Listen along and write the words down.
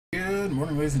Good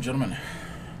morning, ladies and gentlemen.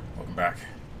 Welcome back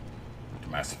to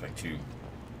Mass Effect 2. You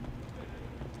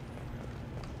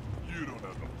don't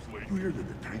have no sleep. You hear that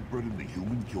the tank bred and the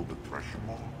human killed the Thresher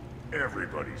Maw?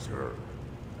 Everybody's heard.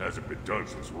 Hasn't been done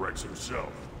since Rex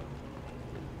himself.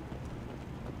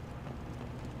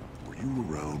 Were you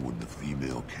around when the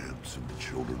female camp sent the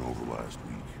children over last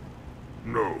week?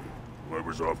 No. I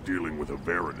was off dealing with a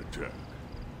Varren attack.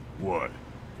 What?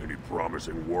 Any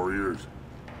promising warriors?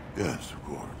 Yes, of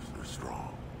course. They're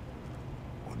strong.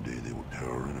 One day they will tear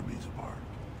our enemies apart.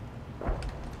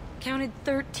 Counted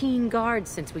 13 guards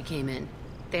since we came in.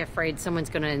 They afraid someone's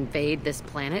gonna invade this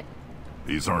planet?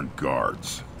 These aren't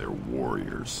guards. They're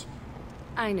warriors.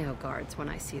 I know guards when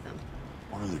I see them.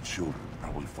 One of the children,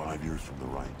 probably 5 years from the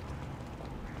right.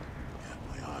 Yeah,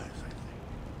 my eyes,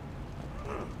 I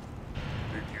think.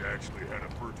 Think you actually had a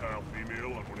fertile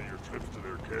female on one of your trips to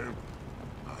their camp?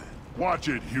 Watch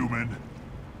it, human!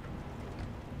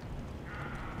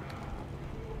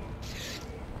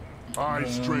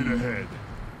 Eyes straight ahead.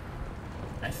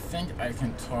 I think I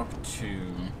can talk to...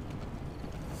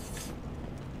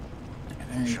 I think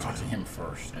I need to talk to him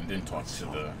first, and then talk to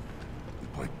the... We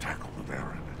played tackle the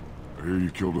Varren. I hear you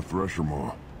killed a Thresher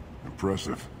Maw.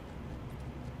 Impressive.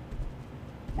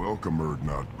 Welcome,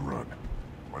 Erdnot Grunt.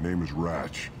 My name is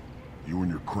Ratch. You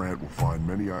and your Krant will find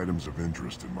many items of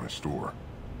interest in my store.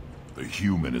 The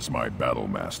human is my battle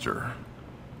master.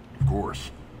 Of course.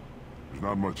 There's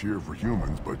not much here for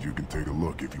humans, but you can take a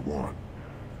look if you want.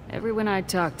 Everyone I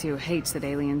talk to hates that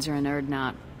aliens are an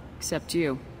Erdnot. Except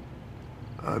you.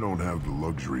 I don't have the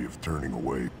luxury of turning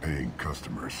away paying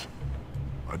customers.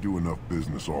 I do enough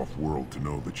business off-world to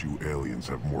know that you aliens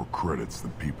have more credits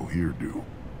than people here do.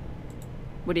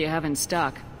 What do you have in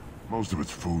stock? Most of it's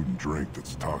food and drink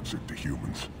that's toxic to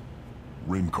humans.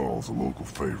 Ringcall's a local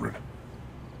favorite.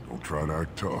 Don't try to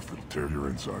act tough, it'll tear your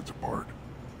insides apart.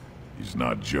 He's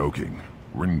not joking.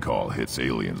 Ringcall hits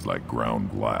aliens like ground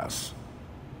glass.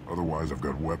 Otherwise, I've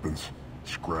got weapons,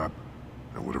 scrap,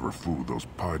 and whatever food those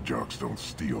Pyjaks don't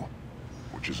steal.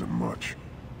 Which isn't much.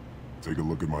 Take a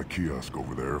look at my kiosk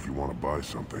over there if you want to buy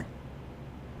something.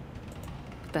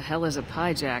 What the hell is a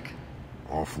Pyjak?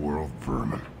 Off-world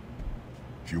vermin.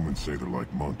 Humans say they're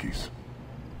like monkeys.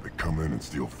 They come in and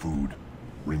steal food,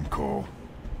 ringcall,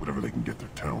 whatever they can get their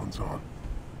talons on.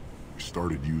 We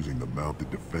started using the mounted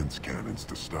defense cannons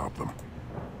to stop them.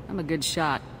 I'm a good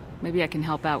shot. Maybe I can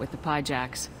help out with the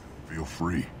Pyjaks. Feel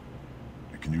free.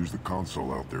 You can use the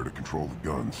console out there to control the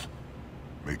guns.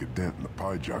 Make a dent in the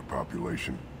Pyjak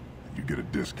population, and you get a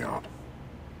discount.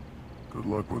 Good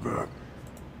luck with that.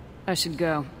 I should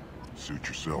go. Suit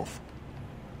yourself.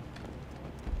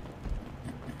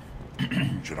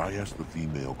 Should I ask the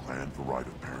female clan for right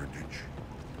of parentage?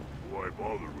 Why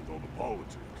bother with all the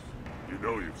politics? You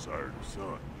know you've sired a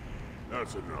son.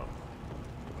 That's enough.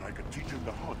 But I could teach him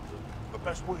to hunt. The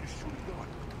best way to shoot a gun.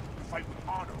 To fight with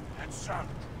honor and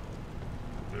savagery.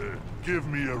 Give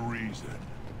me a reason.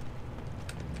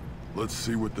 Let's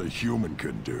see what the human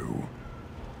can do.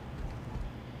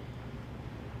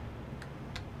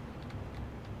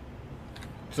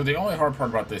 So the only hard part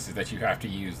about this is that you have to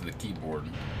use the keyboard.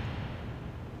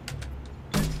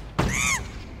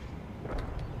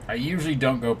 I usually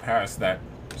don't go past that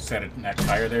that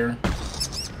tire there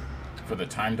for the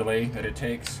time delay that it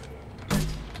takes.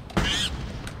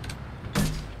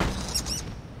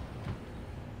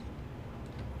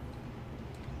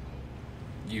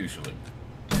 Usually.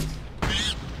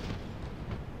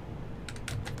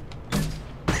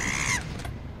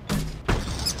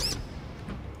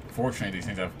 Fortunately, these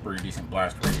things have a pretty decent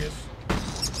blast radius.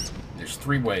 There's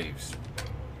 3 waves.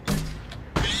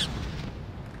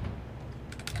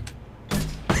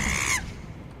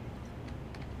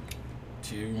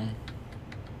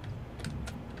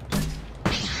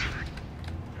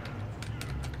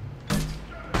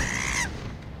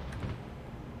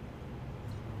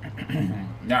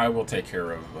 Now I will take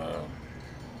care of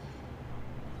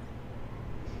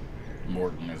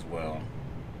Morton as well.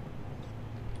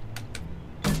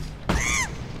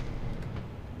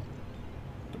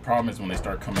 The problem is when they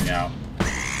start coming out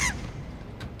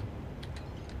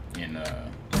in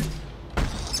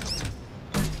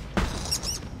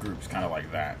groups kind of like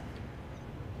that.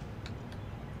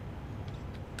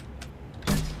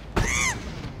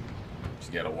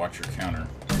 Just gotta watch your counter.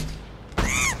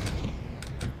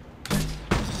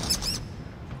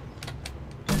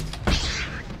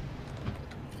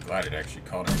 Glad it actually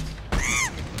caught him.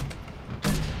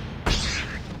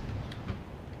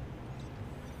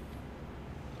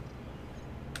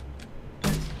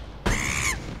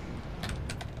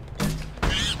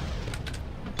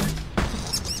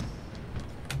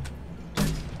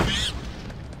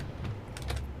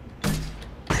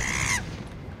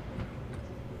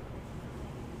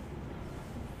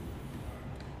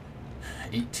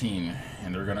 13,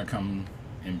 and they're gonna come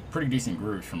in pretty decent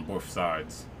groups from both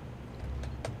sides.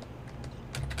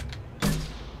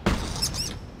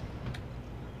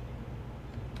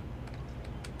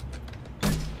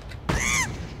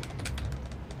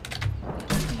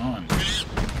 Come on.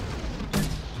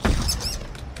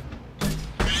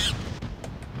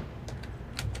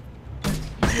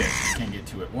 Yes, can't get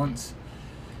two at once.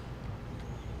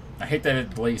 I hate that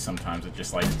it delays sometimes. It's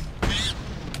just like...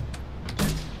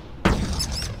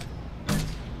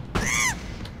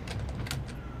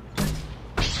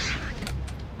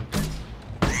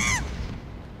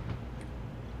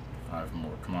 Five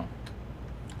more, come on.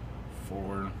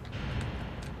 4.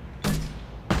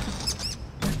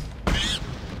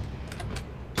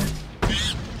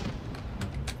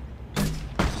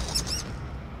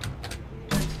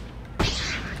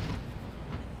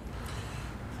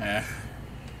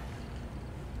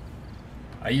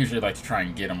 I usually like to try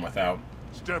and get them without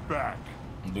Step back.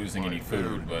 losing any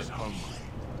food, but Hungry.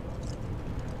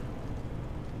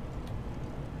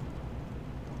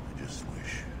 I just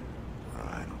wish.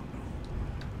 I don't know.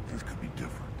 Things could be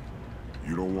different.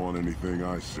 You don't want anything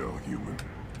I sell, human.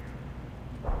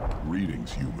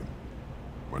 Greetings, human.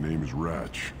 My name is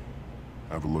Ratch.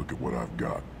 Have a look at what I've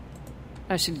got.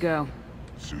 I should go.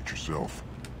 Suit yourself.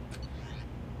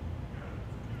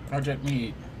 Project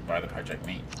meat. Buy the project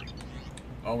meat.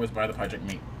 Always buy the project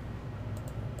meat.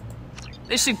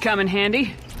 This should come in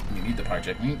handy. We need the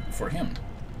project meat for him.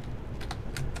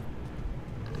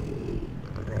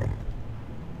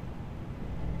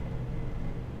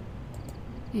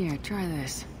 Here, try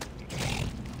this.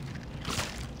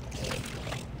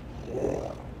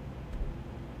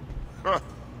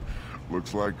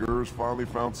 Looks like Urs finally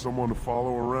found someone to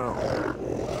follow around.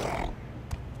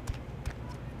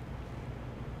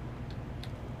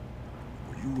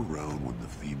 Were you around when the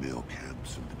female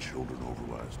camps and the children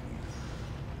over last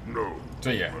week? No. So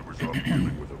yeah. I was off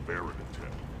dealing with a Baron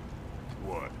attack.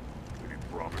 What? Did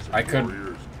he promise I could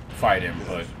warriors? fight him,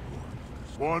 but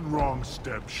One wrong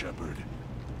step, Shepard.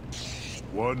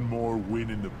 One more win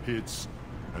in the pits,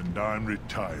 and I'm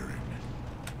retiring.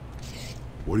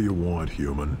 What do you want,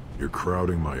 human? You're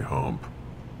crowding my hump.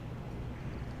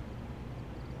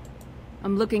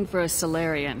 I'm looking for a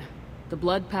Solarian. The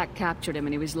Blood Pack captured him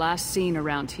and he was last seen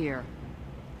around here.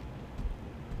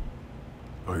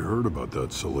 I heard about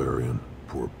that Solarian.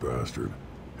 Poor bastard.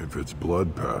 If it's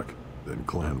Blood Pack, then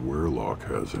Clan Weirlock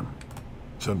has him.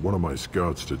 Sent one of my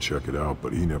scouts to check it out,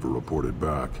 but he never reported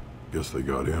back. Guess they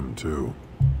got him, too.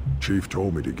 Chief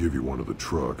told me to give you one of the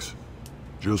trucks.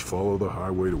 Just follow the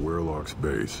highway to Weirlock's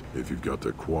base, if you've got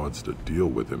the quads to deal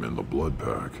with him in the Blood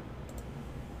Pack.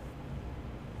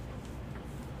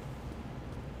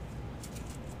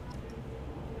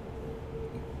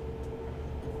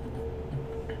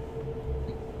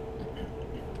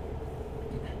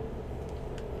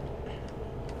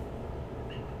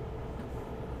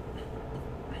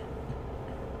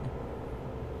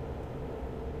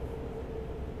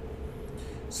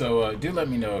 so do let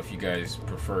me know if you guys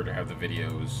prefer to have the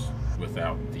videos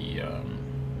without the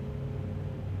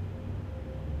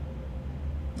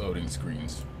loading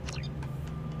screens.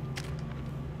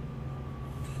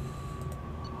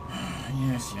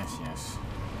 Yes, yes, yes.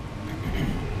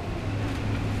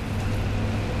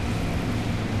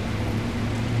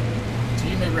 So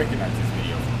you may recognize this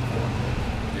video from before.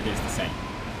 It is the same.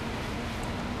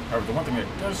 However, the one thing that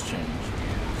does change is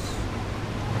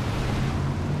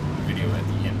the video at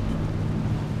the end.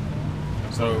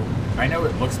 So I know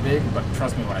it looks big, but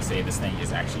trust me when I say this thing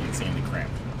is actually insanely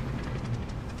cramped.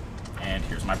 And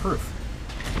here's my proof.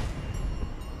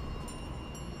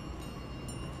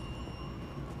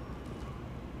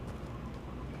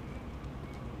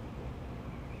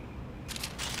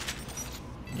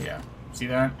 Yeah, see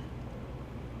that?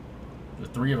 The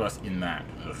three of us in that.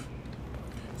 Ugh.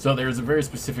 So there's a very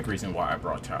specific reason why I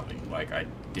brought Tally. Like, I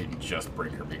didn't just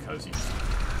bring her because, you know,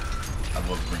 I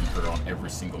love bringing her on every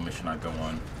single mission I go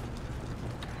on.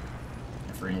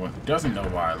 And for anyone who doesn't know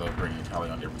why I love bringing Tally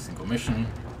on every single mission,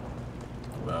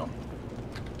 well,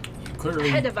 you clearly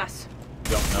Ahead of us.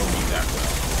 don't know me that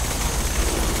well.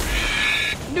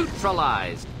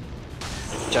 Neutralized.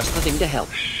 Just the thing to help.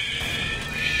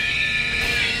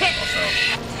 Also,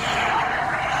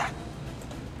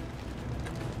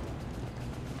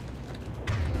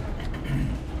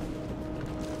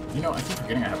 you know, I keep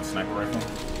forgetting I have a sniper rifle.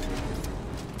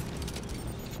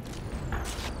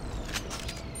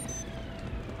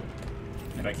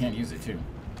 And I can't use it too.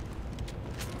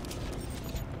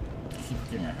 I keep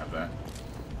forgetting I have that.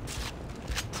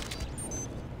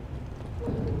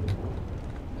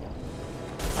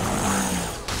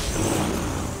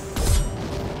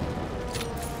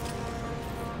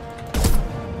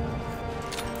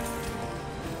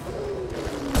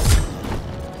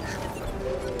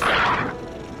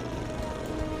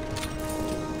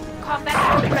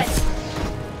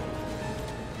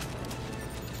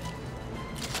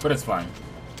 But it's fine.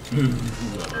 Ooh, I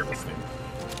love this thing.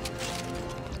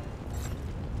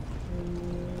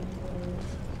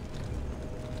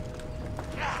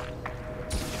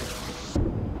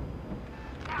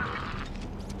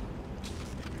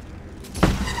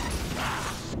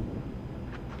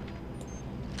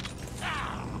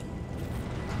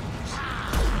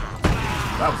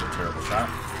 That was a terrible shot.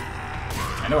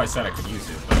 I know I said I could use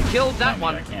it, but Killed that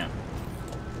one. I can't.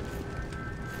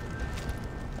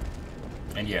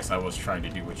 And yes, I was trying to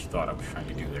do what you thought I was trying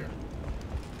to do there.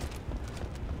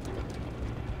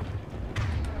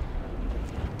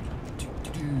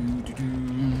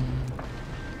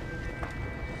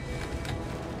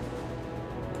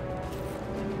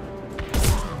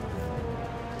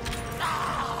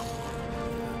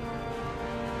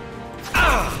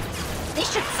 They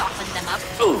should soften them up.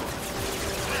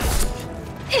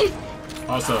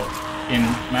 Also, in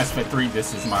Mass Effect 3,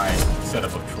 this is my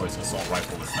setup of choice: assault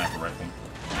rifle with sniper rifle.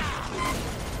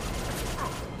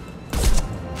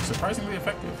 Surprisingly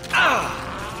effective.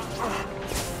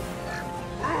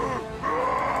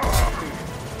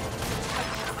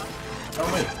 Oh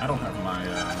wait, I don't have my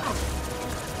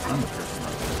armor piercing.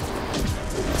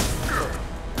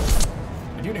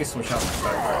 I do need to switch out my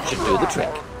sniper rifle. Should do the trick.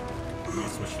 I need to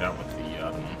switch it out with the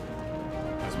other one.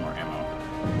 Has more ammo.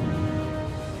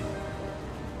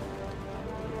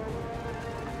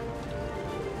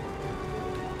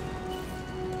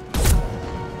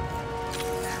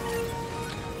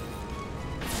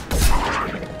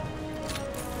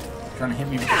 Trying to hit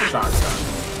me with a shotgun.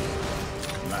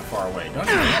 I'm not far away. Don't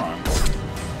get me wrong.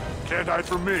 Can't hide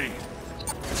from me.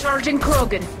 Sergeant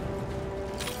Krogan.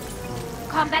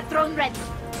 Combat drone ready.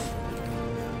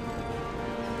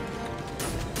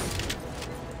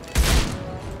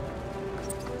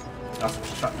 That's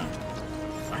a shotgun.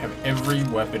 I have every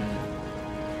weapon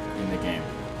in the game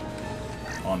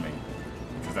on me.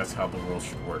 Because that's how the world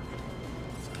should work.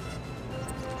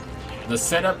 The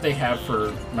setup they have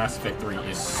for Mass Effect 3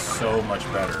 is so much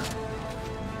better.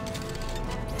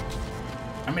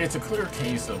 I mean, it's a clear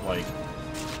case of, like...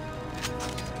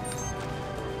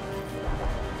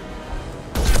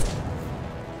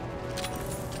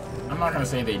 I'm not gonna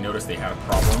say they noticed they had a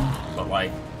problem, but,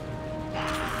 like...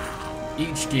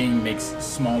 Each game makes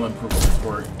small improvements,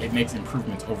 or it makes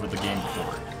improvements over the game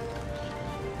before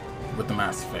it. With the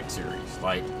Mass Effect series.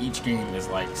 Like, each game is,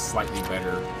 like, slightly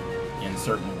better in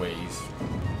certain ways,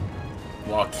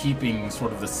 while keeping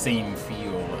sort of the same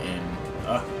feel, and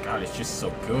oh god, it's just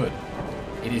so good.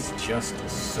 It is just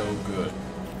so good.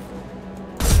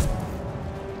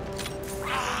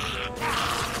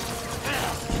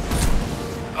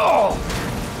 Oh!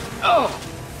 Oh!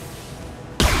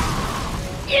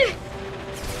 Damn it.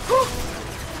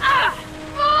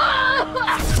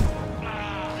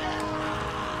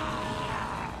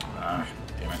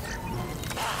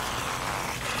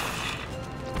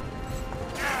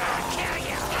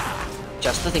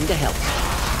 Just the thing to help.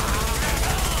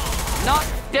 Not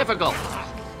difficult.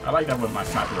 I like that when my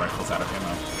sniper rifle's out of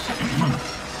ammo.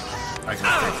 I can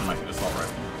straight to my assault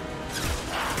rifle.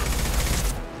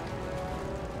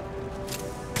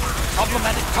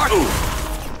 Problematic target.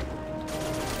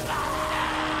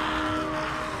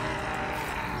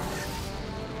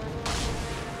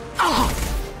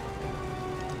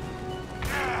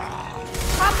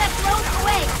 Combat drone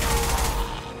away.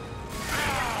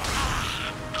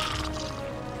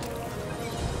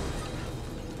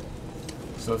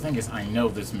 So the thing is, I know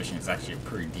this mission is actually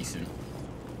pretty decent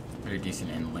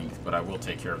in length, but I will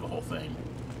take care of the whole thing.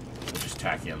 We'll just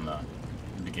tack in the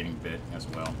beginning bit as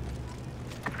well.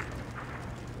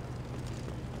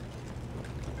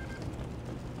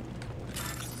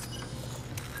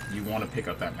 You want to pick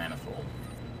up that manifold.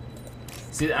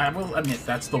 See, I will admit,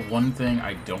 that's the one thing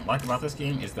I don't like about this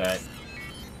game, is that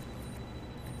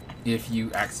if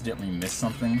you accidentally miss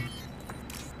something,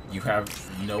 you have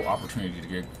no opportunity to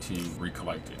get to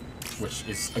recollect it, which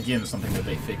is, again, something that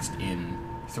they fixed in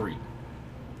 3.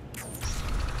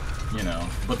 You know,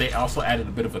 but they also added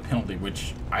a bit of a penalty,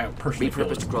 which I personally feel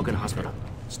is Repurposed Krogan Hospital.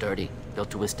 Sturdy, built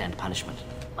to withstand punishment.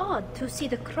 Odd to see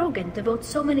the Krogan devote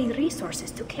so many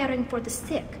resources to caring for the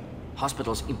sick.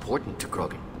 Hospitals important to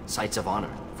Krogan. Sites of honor.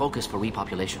 Focus for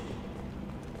repopulation.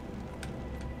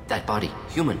 That body,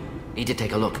 human. Need to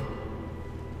take a look.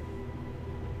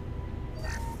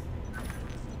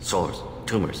 Sores,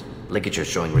 tumors, ligatures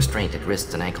showing restraint at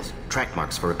wrists and ankles. Track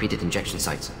marks for repeated injection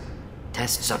sites.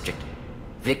 Test subject.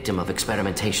 Victim of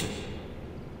experimentation.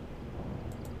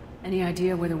 Any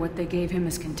idea whether what they gave him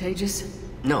is contagious?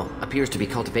 No, appears to be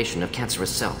cultivation of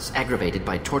cancerous cells, aggravated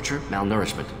by torture,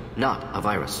 malnourishment. Not a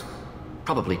virus.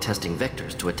 Probably testing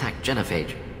vectors to attack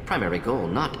genophage, Primary goal,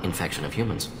 not infection of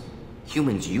humans.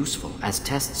 Humans useful as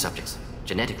test subjects,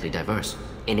 genetically diverse,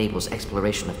 enables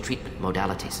exploration of treatment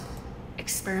modalities.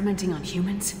 Experimenting on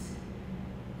humans?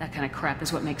 That kind of crap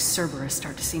is what makes Cerberus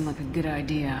start to seem like a good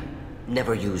idea.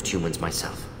 Never used humans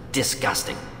myself.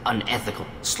 Disgusting, unethical,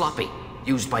 sloppy.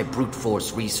 Used by brute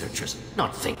force researchers,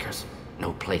 not thinkers.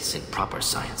 No place in proper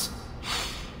science.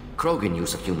 Krogan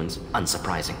use of humans,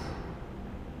 unsurprising.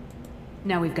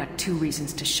 Now we've got 2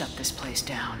 reasons to shut this place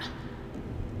down.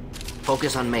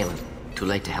 Focus on Malin. Too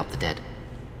late to help the dead.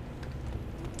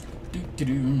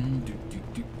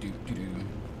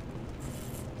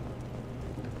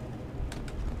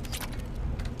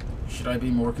 Should I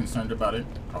be more concerned about it?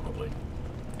 Probably.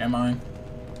 Am I?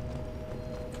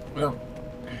 Well...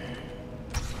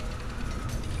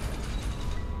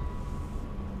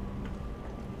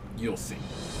 you'll see.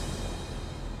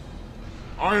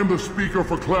 I am the speaker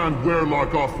for Clan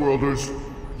Werelock, Offworlders.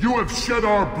 You have shed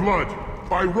our blood.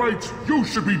 By rights, you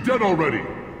should be dead already.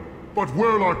 But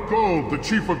Werelock Gold, the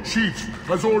Chief of Chiefs,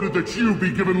 has ordered that you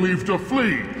be given leave to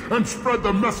flee and spread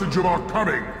the message of our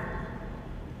coming.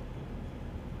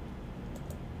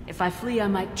 If I flee, I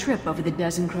might trip over the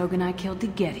dozen Krogan I killed to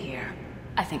get here.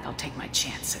 I think I'll take my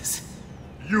chances.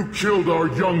 You killed our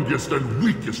youngest and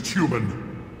weakest human.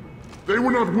 They were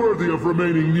not worthy of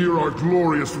remaining near our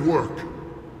glorious work.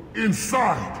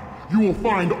 Inside, you will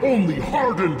find only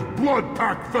hardened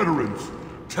blood-packed veterans,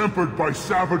 tempered by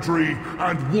savagery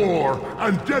and war,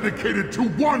 and dedicated to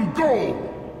one goal.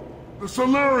 The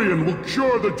Solarian will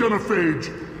cure the Genophage,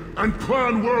 and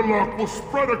Clan Werelock will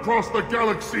spread across the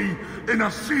galaxy in a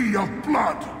sea of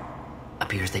blood.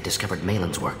 Appears they discovered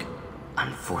Malin's work.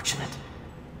 Unfortunate.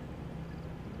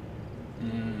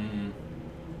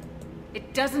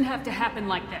 It doesn't have to happen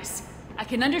like this. I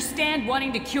can understand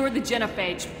wanting to cure the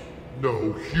Genophage.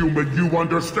 No, human, you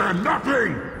understand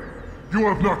nothing! You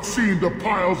have not seen the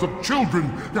piles of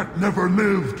children that never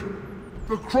lived.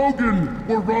 The Krogan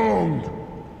were wronged.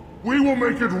 We will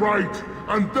make it right,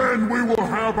 and then we will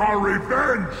have our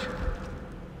revenge!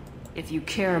 If you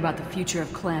care about the future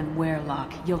of Clan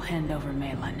Werelock, you'll hand over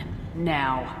Malin.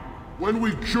 Now. When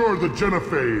we cure the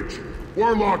Genophage,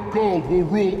 Werelock Gold will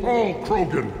rule all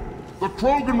Krogan. The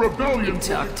Krogan Rebellion... You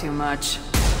talk too much.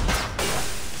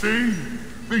 See?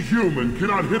 The human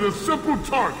cannot hit a simple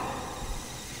target.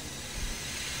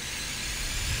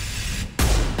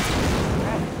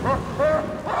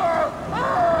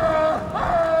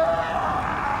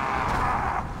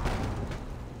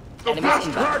 The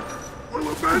fast track will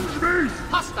avenge me!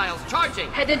 Hostiles charging!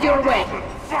 Headed your way.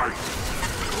 Fight!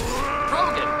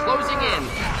 Krogan closing in!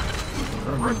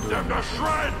 Rip them to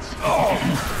shreds!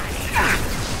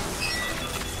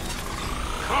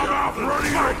 Come out ready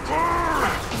to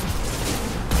burn!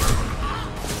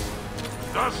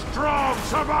 The strong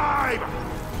survive!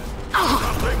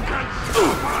 Nothing can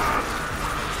stop us!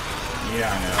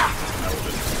 Yeah, I know. That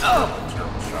was a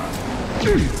terrible shot.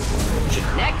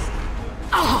 Next!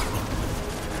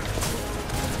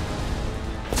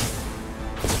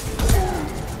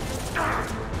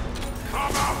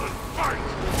 Come out and fight!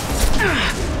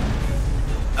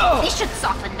 This should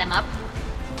soften them up.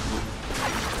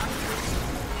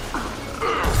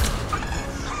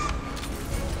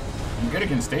 I'm good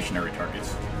against stationary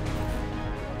targets.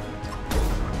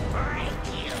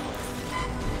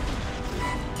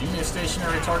 Give me a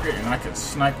stationary target and I can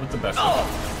snipe with the best of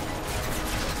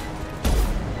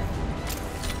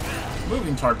them.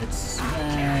 Moving targets,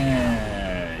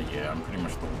 yeah, I'm pretty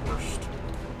much the worst.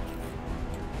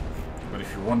 But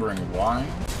if you're wondering why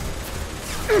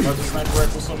I love the sniper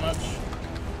rifle so much,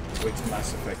 wait till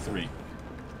Mass Effect 3.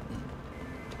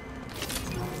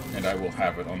 And I will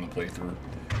have it on the playthrough.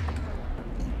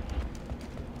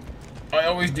 I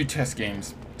always do test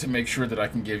games to make sure that I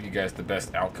can give you guys the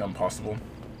best outcome possible.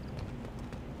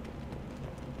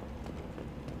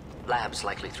 Labs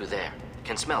likely through there.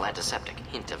 Can smell antiseptic,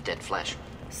 hint of dead flesh.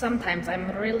 Sometimes I'm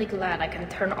really glad I can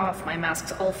turn off my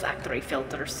mask's olfactory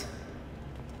filters.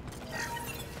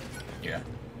 Yeah.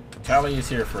 Tali is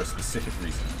here for a specific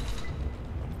reason.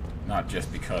 Not just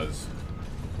because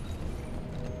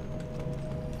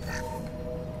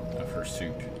of her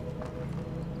suit.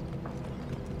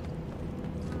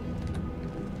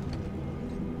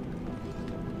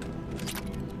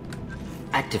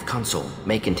 Active console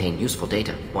may contain useful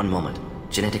data. One moment.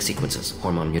 Genetic sequences,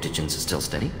 hormone mutagens still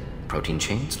steady. Protein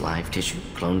chains, live tissue,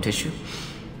 clone tissue.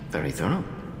 Very thorough.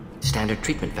 Standard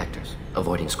treatment vectors,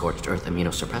 avoiding scorched earth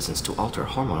immunosuppressants to alter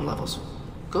hormone levels.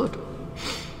 Good.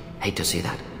 Hate to see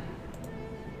that.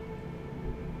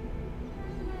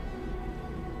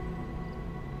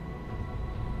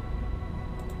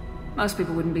 Most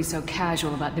people wouldn't be so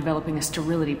casual about developing a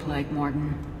sterility plague,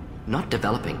 Morton. Not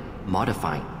developing,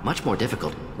 modifying, much more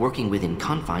difficult, working within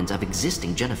confines of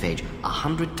existing genophage,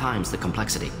 100 times the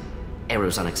complexity.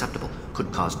 Errors unacceptable,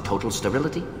 could cause total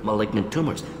sterility, malignant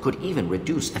tumors, could even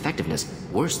reduce effectiveness,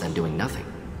 worse than doing nothing.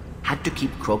 Had to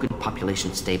keep Krogan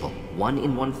population stable, 1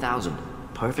 in 1,000,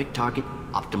 perfect target,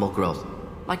 optimal growth,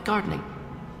 like gardening.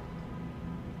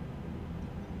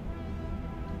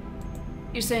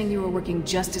 You're saying you were working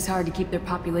just as hard to keep their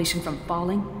population from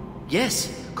falling?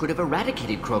 Yes, could have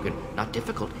eradicated Krogan. Not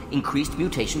difficult. Increased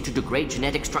mutation to degrade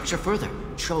genetic structure further.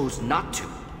 Chose not to.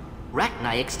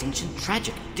 Rachni extinction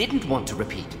tragic. Didn't want to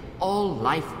repeat. All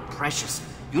life precious.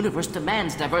 Universe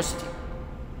demands diversity.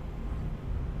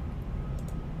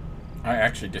 I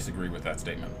actually disagree with that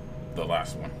statement. The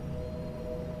last one.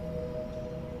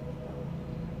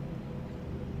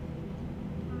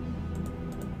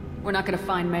 We're not gonna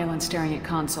find Malin staring at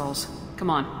consoles. Come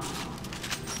on.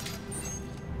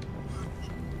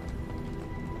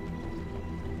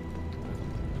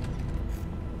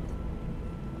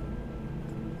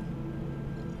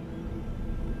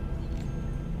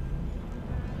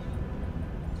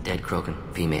 Dead Krogan,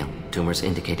 female. Tumors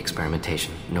indicate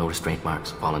experimentation. No restraint marks.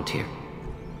 Volunteer.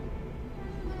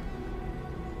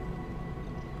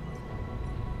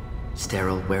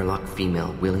 Sterile Werelock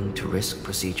female willing to risk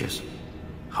procedures.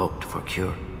 Hoped for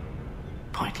cure.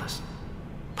 Pointless.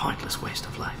 Pointless waste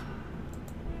of life.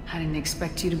 I didn't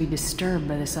expect you to be disturbed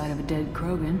by the sight of a dead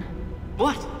Krogan.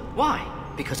 What? Why?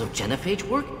 Because of genophage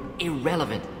work?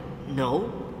 Irrelevant.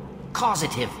 No.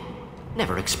 Causative.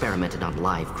 Never experimented on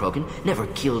live Krogan. Never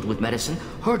killed with medicine.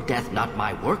 Her death not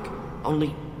my work.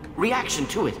 Only reaction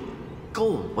to it.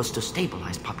 Goal was to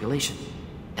stabilize population.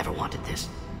 Never wanted this.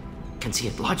 Can see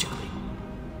it logically.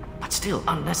 But still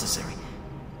unnecessary.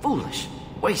 Foolish.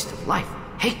 Waste of life.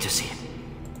 Hate to see it.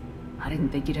 I didn't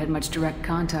think you'd had much direct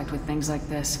contact with things like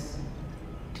this.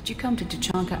 Did you come to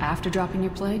Tuchanka after dropping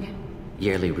your plague?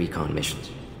 Yearly recon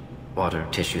missions. Water,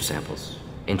 tissue samples.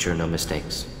 Ensure no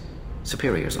mistakes.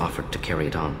 Superiors offered to carry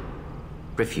it on.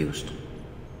 Refused.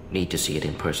 Need to see it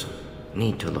in person.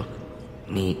 Need to look.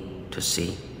 Need to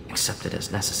see. Accepted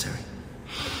as necessary.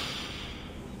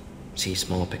 See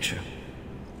small picture.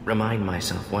 Remind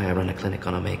myself why I run a clinic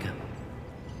on Omega.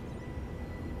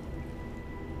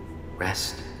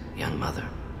 Rest, young mother.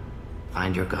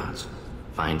 Find your gods.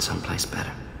 Find someplace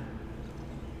better.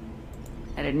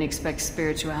 I didn't expect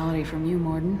spirituality from you,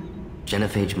 Morton.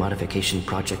 Genophage modification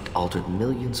project altered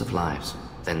millions of lives,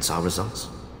 then saw results.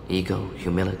 Ego,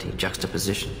 humility,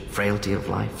 juxtaposition, frailty of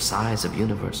life, size of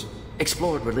universe.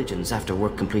 Explored religions after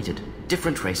work completed.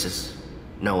 Different races.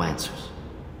 No answers.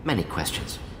 Many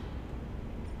questions.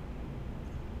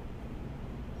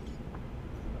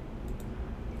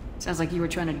 Sounds like you were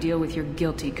trying to deal with your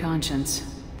guilty conscience.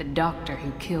 The doctor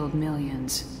who killed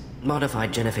millions.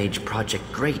 Modified genophage project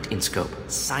great in scope.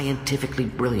 Scientifically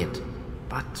brilliant.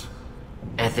 But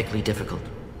ethically difficult.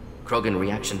 Krogan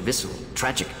reaction visceral,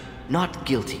 tragic. Not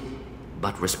guilty,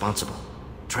 but responsible.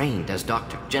 Trained as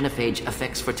doctor. Genophage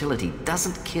affects fertility,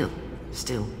 doesn't kill.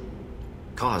 Still,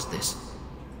 caused this.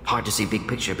 Hard to see big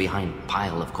picture behind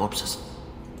pile of corpses.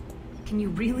 Can you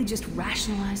really just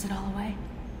rationalize it all away?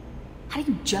 How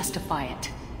do you justify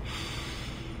it?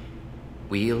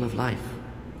 Wheel of life.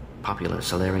 Popular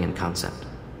Solarian concept.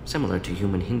 Similar to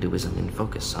human Hinduism in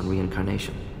focus on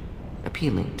reincarnation.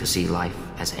 Appealing to see life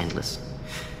as endless.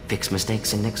 Fix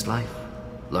mistakes in next life.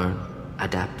 Learn,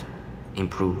 adapt,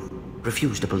 improve.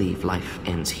 Refuse to believe life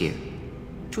ends here.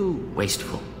 Too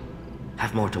wasteful.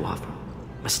 Have more to offer.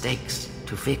 Mistakes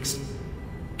to fix.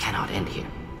 Cannot end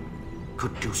here.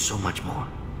 Could do so much more.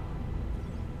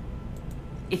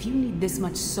 If you need this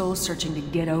much soul-searching to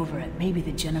get over it, maybe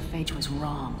the genophage was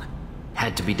wrong.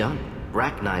 Had to be done.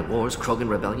 Rachni wars, Krogan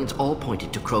rebellions, all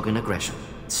pointed to Krogan aggression.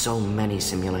 So many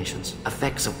simulations.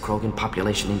 Effects of Krogan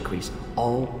population increase.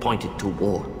 All pointed to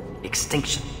war.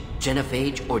 Extinction.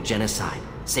 Genophage or genocide.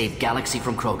 Save galaxy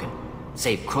from Krogan.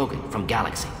 Save Krogan from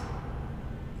galaxy.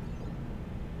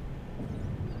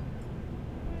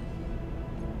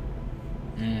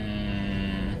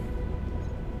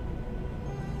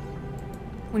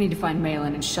 We need to find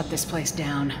Malin and shut this place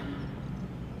down.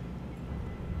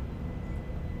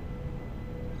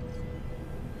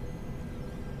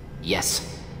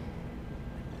 Yes.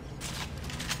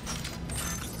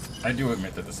 I do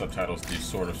admit that the subtitles do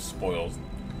sort of spoil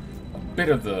a bit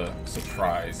of the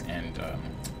surprise and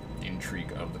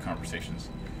intrigue of the conversations.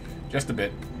 Just a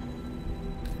bit.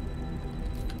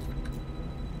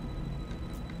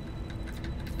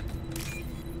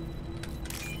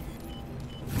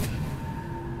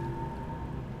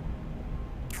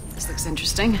 This looks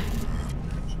interesting.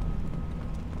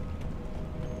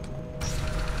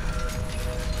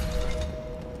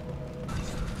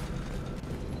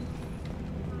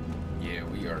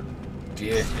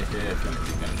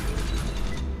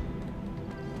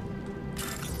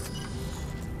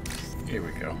 Here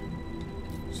we go.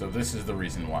 So this is the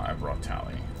reason why I brought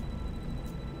Tally.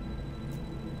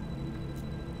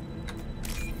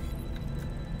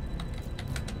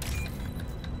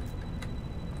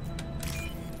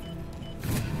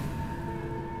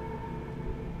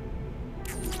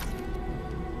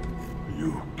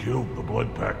 You killed the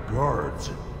Blood Pack guards.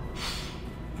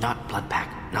 Not Blood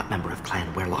Pack, not member of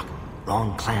Clan Werlock.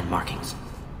 Wrong clan markings.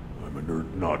 I'm a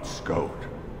nerd, not scout.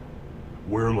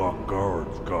 Werlock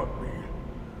guards got me.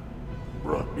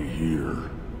 Brought me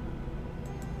here.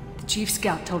 The Chief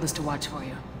Scout told us to watch for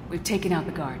you. We've taken out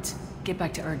the guards. Get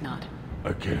back to Erdnot.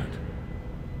 I can't.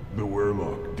 The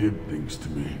Werlock did things to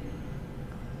me.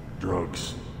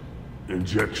 Drugs.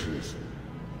 Injections.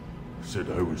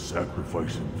 Said I was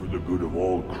sacrificing for the good of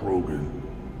all Krogan.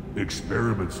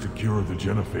 Experiments to cure the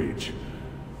genophage.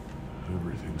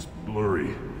 Everything's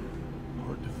blurry.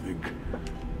 Hard to think.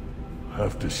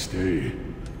 Have to stay.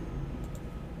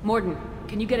 Morden,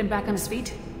 can you get him back on his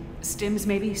feet? Stims,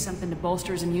 maybe? Something to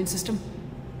bolster his immune system?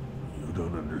 You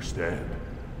don't understand.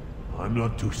 I'm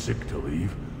not too sick to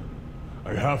leave.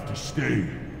 I have to stay.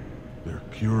 They're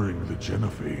curing the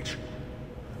genophage.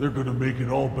 They're gonna make it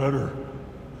all better.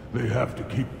 They have to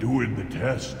keep doing the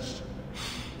tests.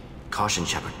 Caution,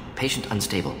 Shepard. Patient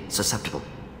unstable, susceptible,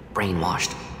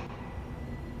 brainwashed.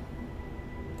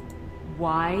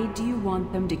 Why do you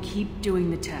want them to keep doing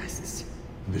the tests?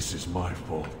 This is my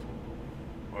fault.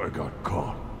 I got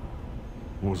caught.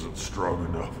 Wasn't strong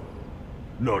enough.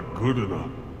 Not good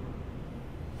enough.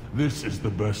 This is the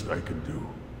best I can do.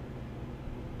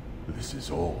 This is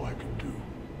all I can do.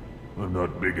 I'm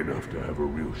not big enough to have a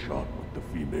real shot with the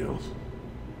females.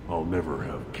 I'll never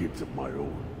have kids of my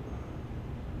own.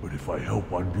 But if I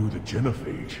help undo the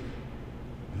genophage,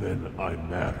 then I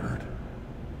mattered.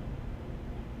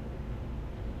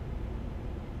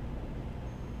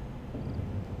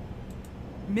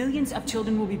 Millions of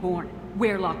children will be born.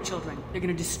 Werlock children. They're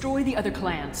gonna destroy the other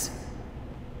clans.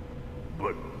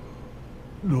 But...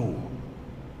 no.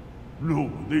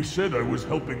 No, they said I was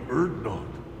helping Erdnot.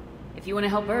 If you want to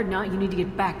help Erdnot, you need to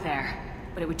get back there.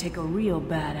 But it would take a real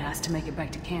badass to make it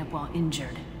back to camp while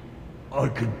injured. I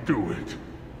can do it.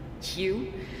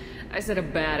 You? I said a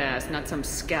badass, not some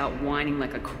scout whining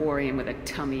like a quarian with a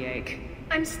tummy ache.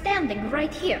 I'm standing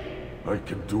right here. I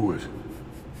can do it.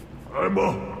 I'm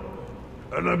up.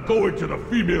 And I'm going to the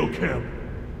female camp.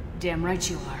 Damn right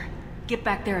you are. Get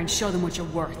back there and show them what you're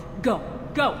worth. Go!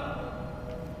 Go!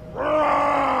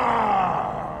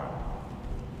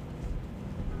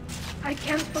 I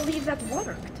can't believe that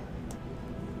worked.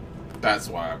 That's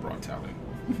why I brought Tally.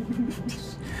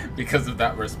 Because of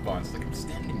that response. Like, I'm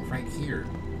standing right here.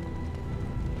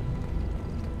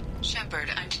 Shepard,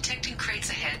 I'm detecting crates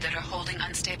ahead that are holding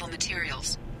unstable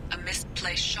materials. A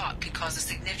misplaced shot could cause a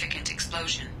significant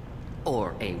explosion.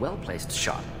 Or a well-placed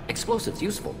shot. Explosives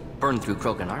useful. Burn through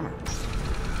Krogan armor.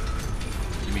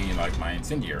 You mean like my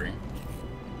incendiary?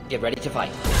 Get ready to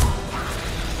fight.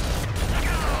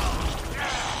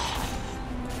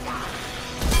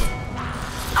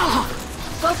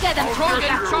 Go get them,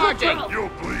 Krogan charging! You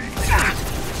bleed.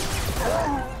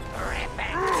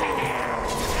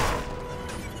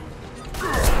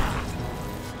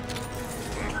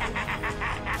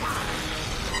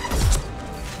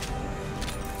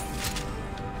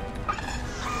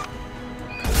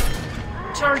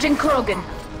 Charging Krogan.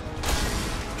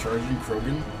 Charging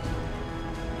Krogan?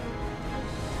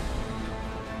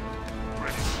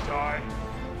 Ready to die?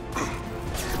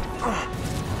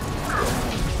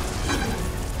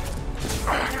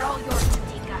 They're all yours,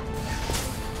 Tatika.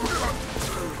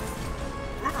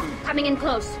 Coming in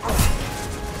close.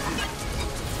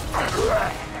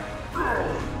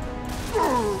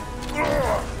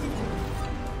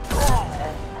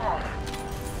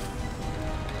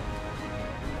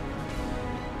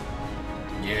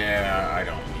 Yeah, I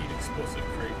don't need explosive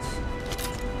crates.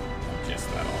 I'm just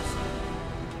that awesome.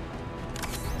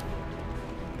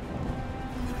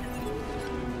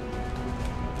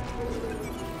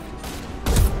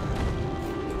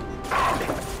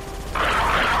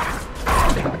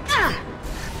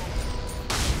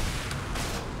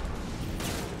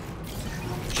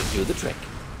 Should do the trick.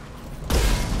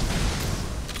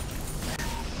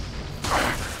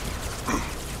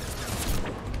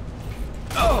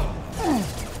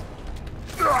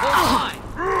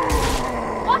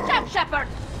 Watch out, Shepard!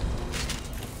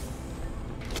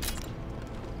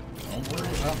 Don't worry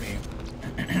about me.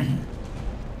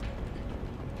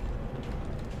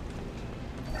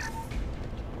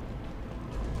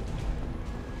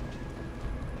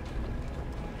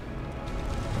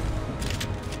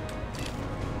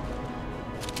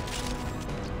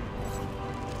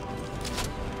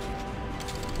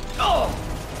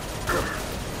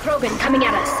 Krogan coming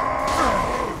at us.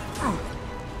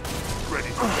 Ready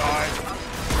to die?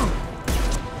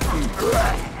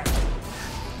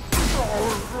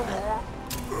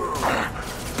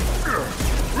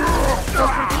 Go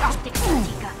for the optics,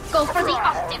 Tika. Go for the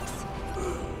optics.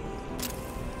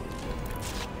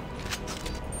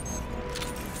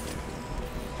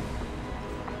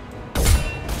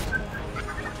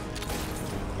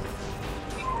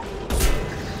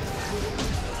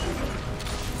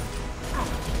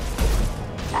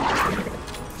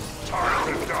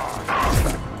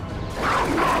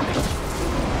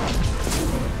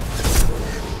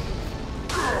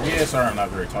 Yeah, sorry, I'm not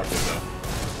very talkative though.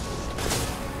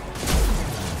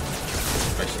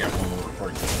 I actually got one more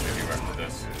recording to do after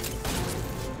this.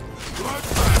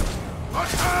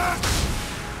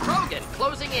 Krogan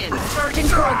closing in. Sergeant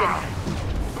Krogan.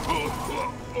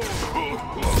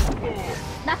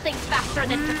 Nothing's faster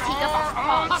than fatigue of our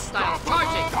cause. Hostile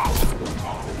charging.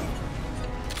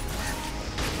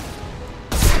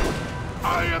 I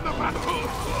am the battle.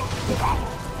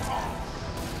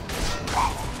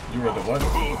 You were the what?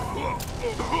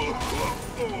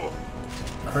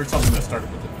 I heard something that started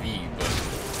with a V, but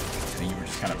then you were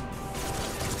just kind of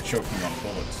choking on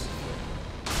bullets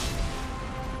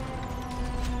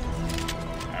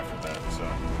after that, so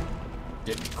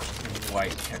didn't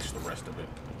quite catch the rest of it.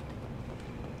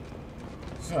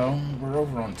 So, we're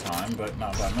over on time, but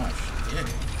not by much. Yeah.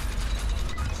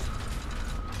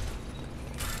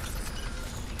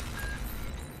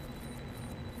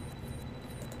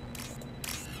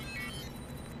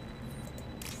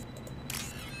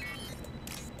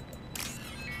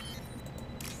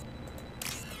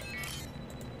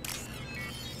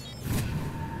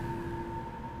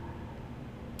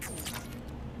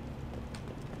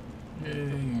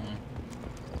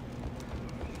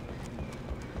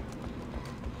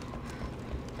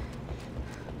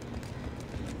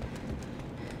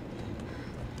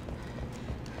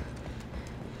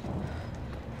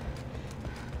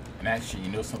 And actually, you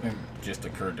know, something just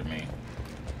occurred to me.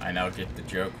 I now get the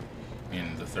joke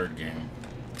in the third game.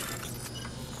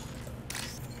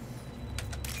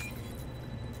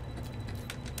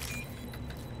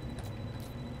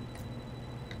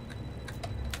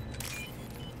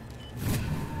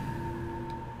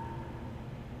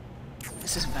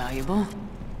 This is valuable.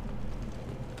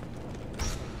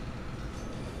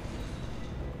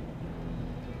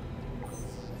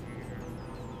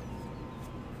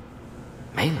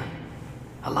 Malin,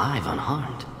 alive,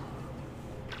 unharmed.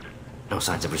 No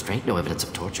signs of restraint, no evidence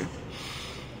of torture.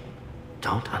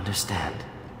 Don't understand.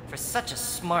 For such a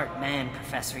smart man,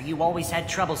 Professor, you always had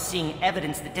trouble seeing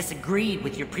evidence that disagreed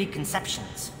with your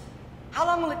preconceptions. How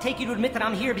long will it take you to admit that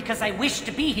I'm here because I wish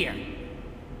to be here?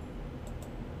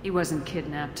 He wasn't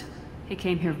kidnapped. He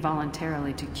came here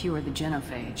voluntarily to cure the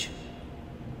genophage.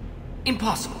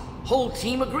 Impossible. Whole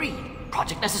team agreed.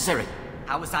 Project necessary.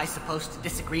 How was I supposed to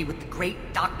disagree with the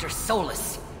great Dr.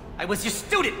 Solus? I was your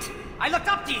student. I looked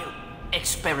up to you.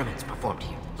 Experiments performed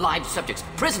here. Live subjects,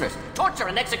 prisoners, torture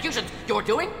and executions. You're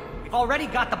doing? We've already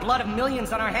got the blood of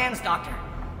millions on our hands, Doctor.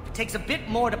 If it takes a bit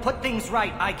more to put things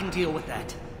right, I can deal with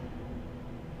that.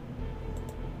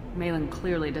 Malin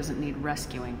clearly doesn't need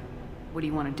rescuing. What do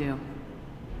you want to do?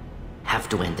 Have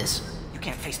to end this. You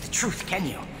can't face the truth, can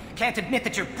you? Can't admit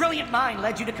that your brilliant mind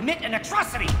led you to commit an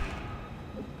atrocity!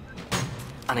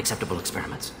 Unacceptable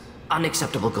experiments.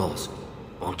 Unacceptable goals.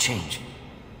 Won't change.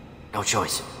 No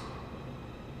choice.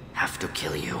 Have to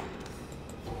kill you.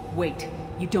 Wait.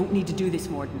 You don't need to do this,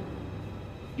 Morden.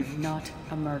 You're not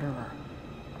a murderer.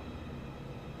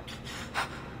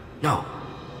 No.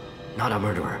 Not a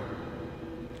murderer.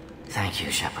 Thank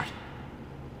you, Shepard.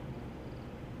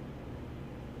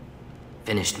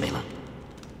 Finished, Malin.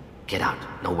 Get out.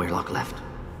 No Weirlock left.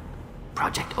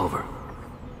 Project over.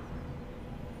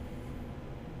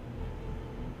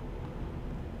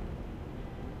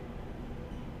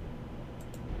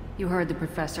 You heard the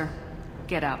professor.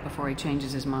 Get out before he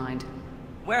changes his mind.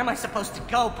 Where am I supposed to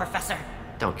go, Professor?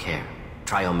 Don't care.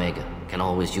 Try Omega. Can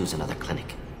always use another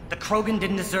clinic. The Krogan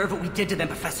didn't deserve what we did to them,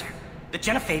 Professor. The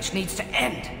genophage needs to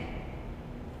end.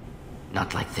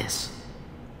 Not like this.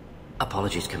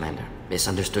 Apologies, Commander.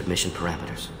 Misunderstood mission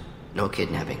parameters. No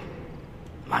kidnapping.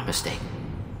 My mistake.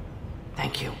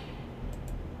 Thank you.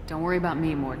 Don't worry about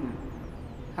me, Morden.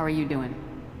 How are you doing?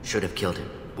 Should have killed him.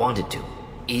 Wanted to.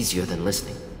 Easier than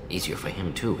listening. Easier for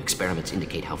him, too. Experiments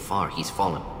indicate how far he's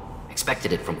fallen.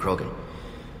 Expected it from Krogan.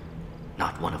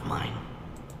 Not one of mine.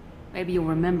 Maybe you'll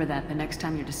remember that the next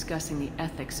time you're discussing the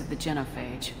ethics of the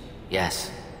genophage.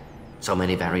 Yes. So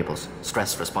many variables.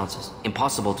 Stress responses.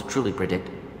 Impossible to truly predict.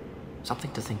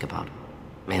 Something to think about.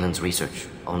 Malin's research.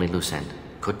 Only loose end.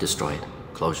 Could destroy it.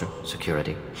 Closure,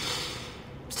 security.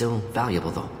 Still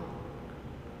valuable, though.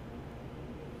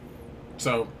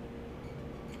 So,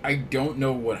 I don't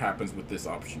know what happens with this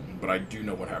option, but I do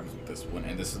know what happens with this one,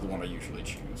 and this is the one I usually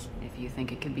choose. If you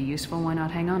think it could be useful, why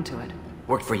not hang on to it?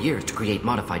 Worked for years to create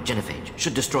modified genophage.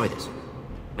 Should destroy this.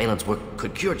 Malin's work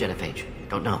could cure genophage.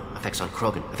 Don't know. Effects on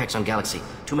Krogan, effects on Galaxy.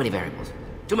 Too many variables.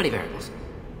 Too many variables.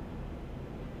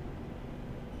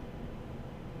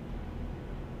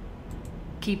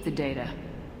 Keep the data.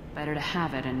 Better to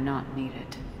have it and not need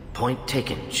it. Point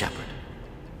taken, Shepard.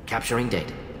 Capturing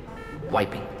data.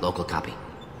 Wiping local copy.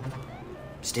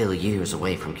 Still years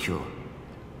away from cure,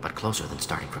 but closer than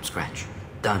starting from scratch.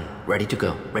 Done. Ready to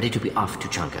go. Ready to be off to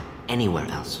Chanka. Anywhere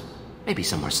else. Maybe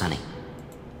somewhere sunny.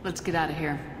 Let's get out of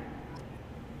here.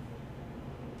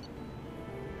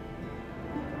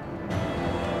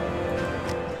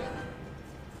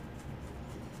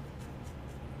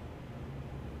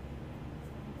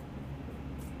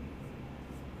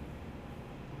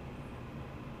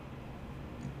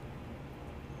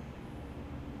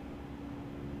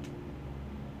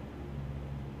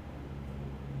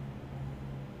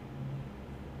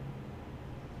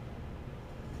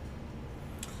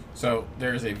 So,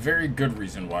 there's a very good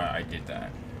reason why I did that.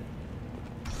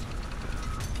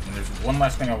 And there's one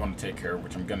last thing I want to take care of,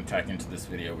 which I'm going to tack into this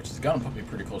video, which is going to put me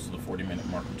pretty close to the 40-minute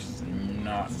mark, which is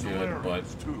not good, but...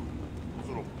 Those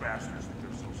little bastards think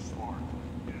they're so smart.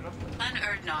 Clan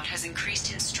Urdnot has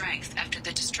increased in strength after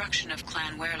the destruction of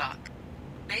Clan Werlock.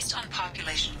 Based on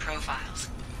population profiles,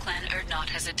 Clan Urdnot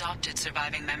has adopted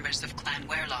surviving members of Clan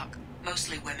Werlock,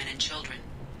 mostly women and children.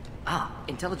 Ah,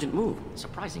 intelligent move.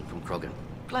 Surprising from Krogan.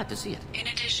 Glad to see it. In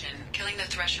addition, killing the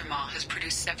Thresher Maw has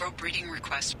produced several breeding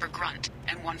requests for Grunt,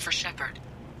 and one for Shepard.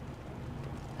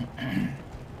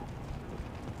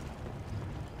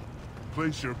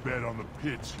 Place your bet on the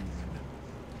pits,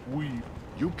 human.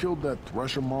 You killed that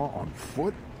Thresher Maw on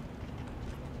foot?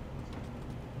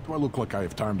 Do I look like I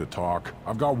have time to talk?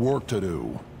 I've got work to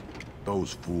do.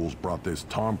 Those fools brought this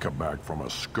Tomka back from a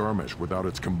skirmish without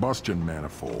its combustion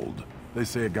manifold. They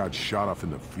say it got shot off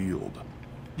in the field.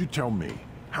 You tell me,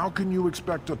 how can you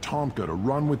expect a Tomka to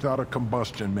run without a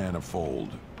combustion manifold?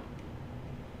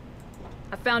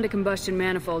 I found a combustion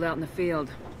manifold out in the field.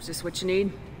 Is this what you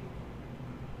need?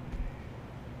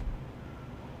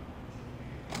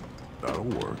 That'll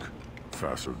work.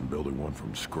 Faster than building one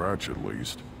from scratch, at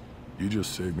least. You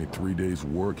just saved me 3 days'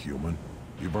 work, human.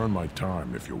 You've earned my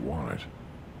time if you want it.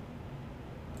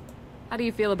 How do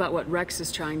you feel about what Rex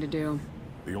is trying to do?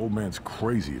 The old man's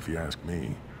crazy if you ask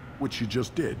me. Which you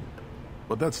just did.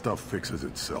 But that stuff fixes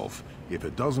itself. If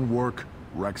it doesn't work,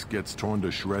 Rex gets torn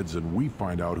to shreds and we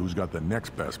find out who's got the next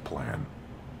best plan.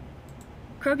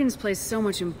 Krogan's placed so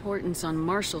much importance on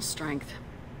martial strength.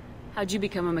 How'd you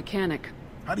become a mechanic?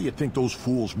 How do you think those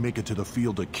fools make it to the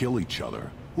field to kill each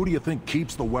other? Who do you think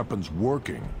keeps the weapons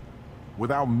working?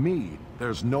 Without me,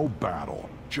 there's no battle,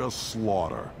 just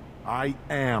slaughter. I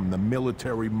am the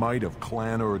military might of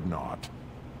Clan Urdnot.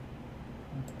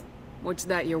 What's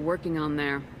that you're working on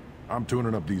there? I'm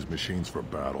tuning up these machines for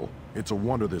battle. It's a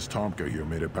wonder this Tomka here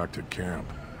made it back to camp.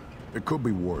 It could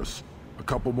be worse. A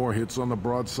couple more hits on the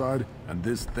broadside, and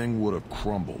this thing would have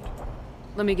crumbled.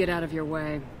 Let me get out of your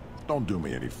way. Don't do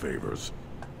me any favors.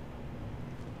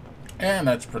 And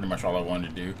that's pretty much all I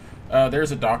wanted to do.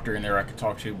 There's a doctor in there I could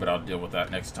talk to, but I'll deal with that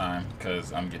next time,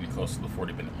 because I'm getting close to the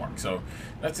 40-minute mark. So,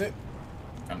 that's it.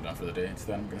 I'm done for the day. It's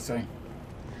that I'm going to say.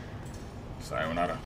 Sayonara.